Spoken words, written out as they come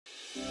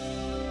Here's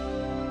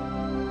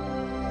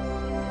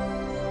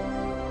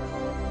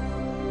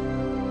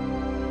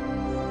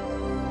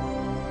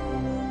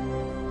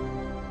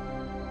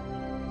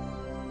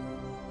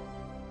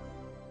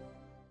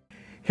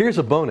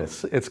a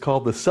bonus. It's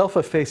called the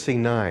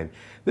Self-Effacing 9.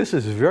 This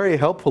is very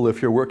helpful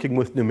if you're working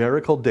with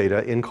numerical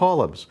data in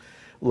columns,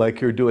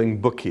 like you're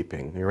doing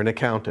bookkeeping, you're an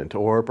accountant,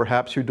 or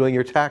perhaps you're doing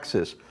your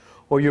taxes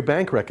or your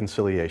bank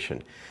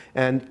reconciliation,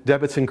 and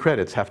debits and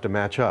credits have to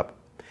match up.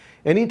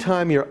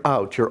 Anytime you're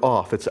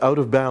off, it's out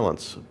of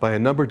balance by a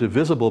number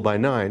divisible by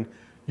 9,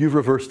 you've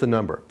reversed the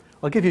number.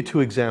 I'll give you 2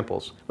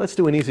 examples. Let's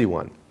do an easy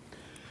one.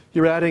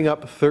 You're adding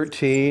up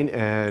 13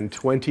 and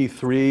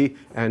 23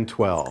 and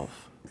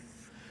 12.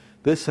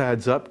 This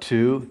adds up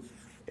to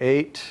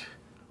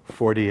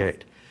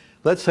 848.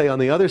 Let's say on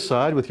the other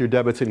side with your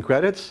debits and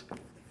credits,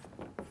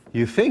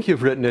 you think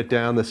you've written it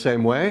down the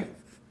same way,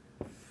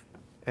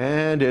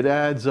 and it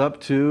adds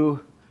up to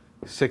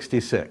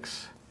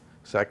 66.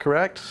 Is that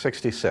correct?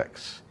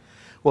 66.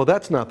 Well,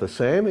 that's not the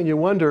same, and you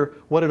wonder,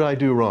 what did I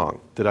do wrong?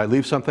 Did I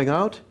leave something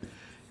out?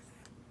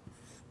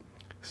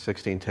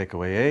 16 take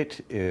away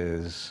 8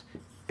 is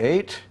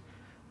 8,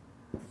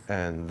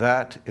 and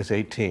that is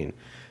 18.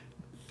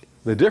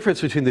 The difference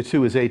between the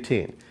two is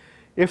 18.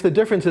 If the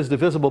difference is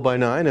divisible by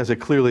 9, as it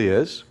clearly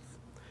is,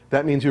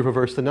 that means you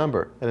reverse the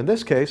number. And in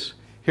this case,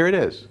 here it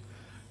is.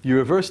 You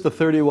reverse the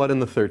 31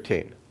 and the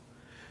 13.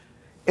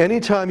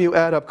 Anytime you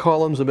add up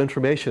columns of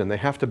information and they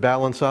have to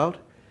balance out,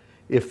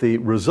 if the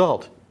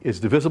result is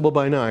divisible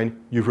by 9,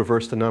 you've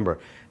reversed the number.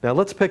 Now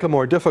let's pick a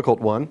more difficult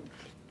one.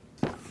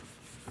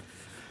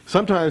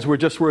 Sometimes we're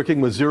just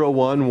working with 0,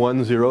 1,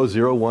 1, 0,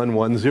 0, 1,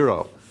 1,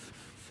 0.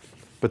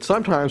 But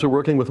sometimes we're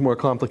working with more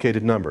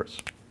complicated numbers.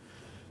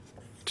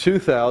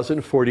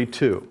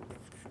 2,042,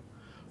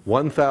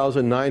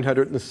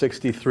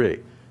 1,963,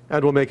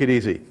 and we'll make it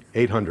easy,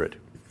 800.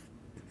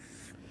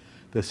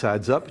 This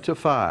adds up to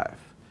 5.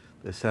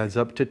 This adds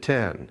up to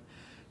 10.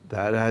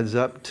 That adds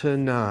up to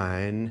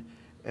 9,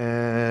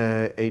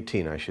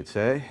 18 I should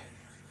say.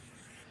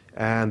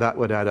 And that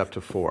would add up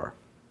to 4.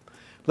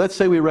 Let's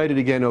say we write it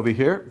again over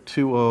here,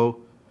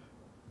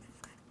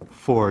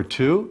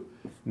 2042.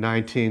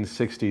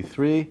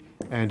 1963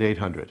 and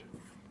 800.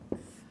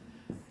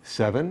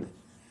 7,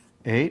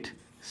 8,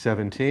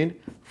 17,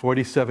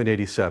 47,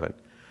 87.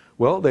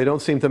 Well, they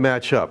don't seem to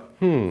match up.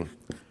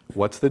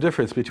 What's the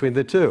difference between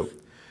the two?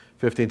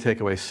 15 take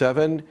away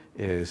 7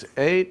 is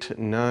 8,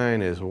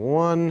 9 is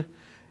 1.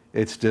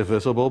 It's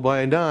divisible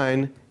by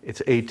 9,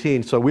 it's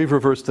 18, so we've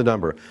reversed the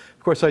number. Of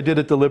course, I did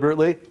it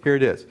deliberately. Here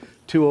it is,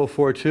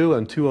 2042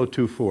 and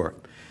 2024.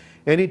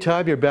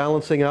 Anytime you're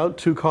balancing out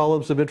 2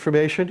 columns of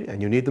information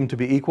and you need them to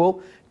be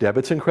equal,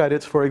 debits and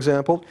credits, for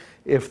example,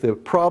 if the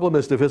problem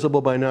is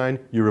divisible by 9,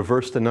 you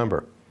reverse the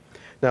number.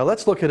 Now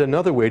let's look at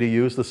another way to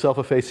use the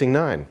self-effacing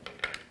 9.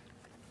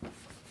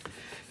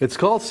 It's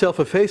called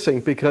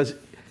self-effacing because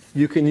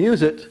you can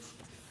use it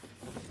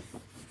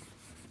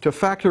to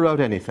factor out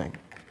anything.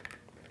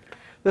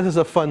 This is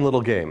a fun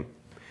little game.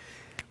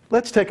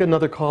 Let's take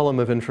another column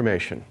of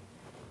information.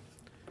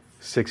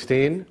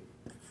 16,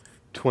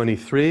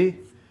 23,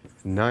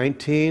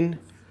 19,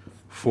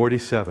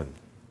 47.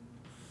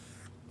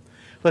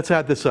 Let's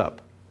add this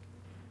up.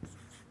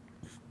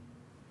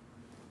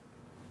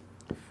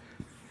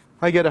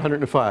 I get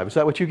 105. Is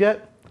that what you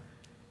get?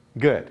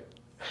 Good.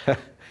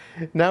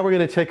 Now we're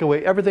going to take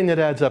away everything that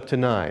adds up to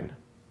 9.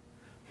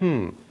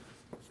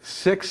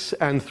 6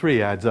 and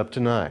 3 adds up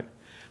to 9.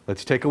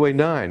 Let's take away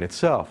 9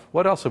 itself.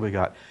 What else have we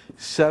got?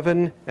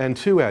 7 and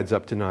 2 adds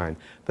up to 9.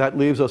 That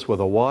leaves us with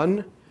a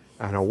 1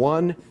 and a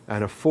 1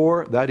 and a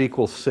 4. That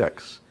equals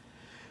 6.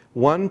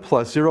 1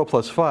 plus 0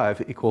 plus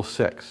 5 equals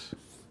 6.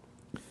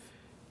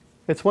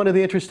 It's one of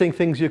the interesting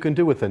things you can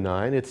do with the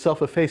 9. It's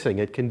self-effacing.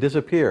 It can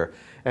disappear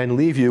and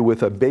leave you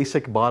with a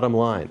basic bottom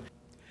line.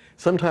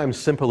 Sometimes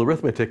simple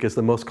arithmetic is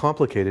the most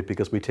complicated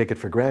because we take it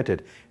for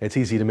granted. It's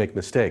easy to make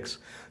mistakes.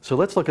 So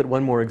let's look at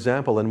one more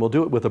example, and we'll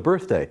do it with a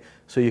birthday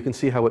so you can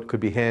see how it could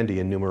be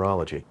handy in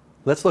numerology.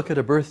 Let's look at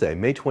a birthday,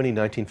 May 20,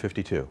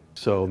 1952.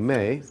 So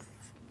May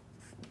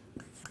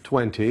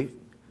 20,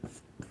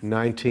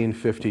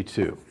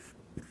 1952.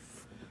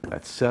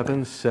 That's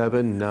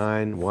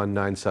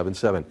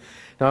 779197.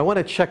 Now I want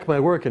to check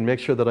my work and make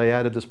sure that I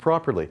added this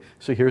properly.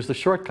 So here's the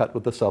shortcut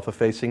with the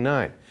self-effacing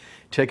 9.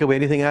 Take away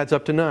anything that adds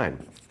up to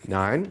 9.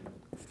 9,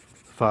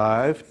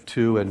 5,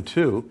 2, and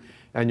 2,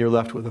 and you're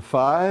left with a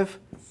 5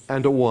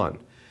 and a 1.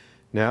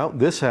 Now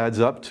this adds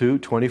up to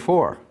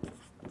 24,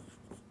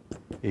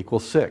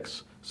 equals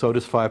 6. So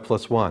does 5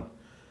 plus 1.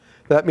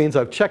 That means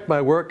I've checked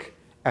my work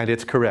and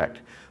it's correct.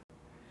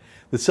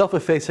 The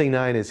self-effacing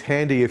 9 is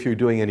handy if you're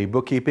doing any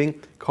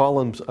bookkeeping,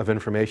 columns of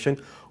information,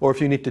 or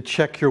if you need to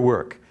check your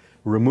work.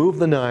 Remove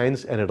the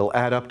 9s and it'll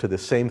add up to the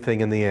same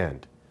thing in the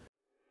end.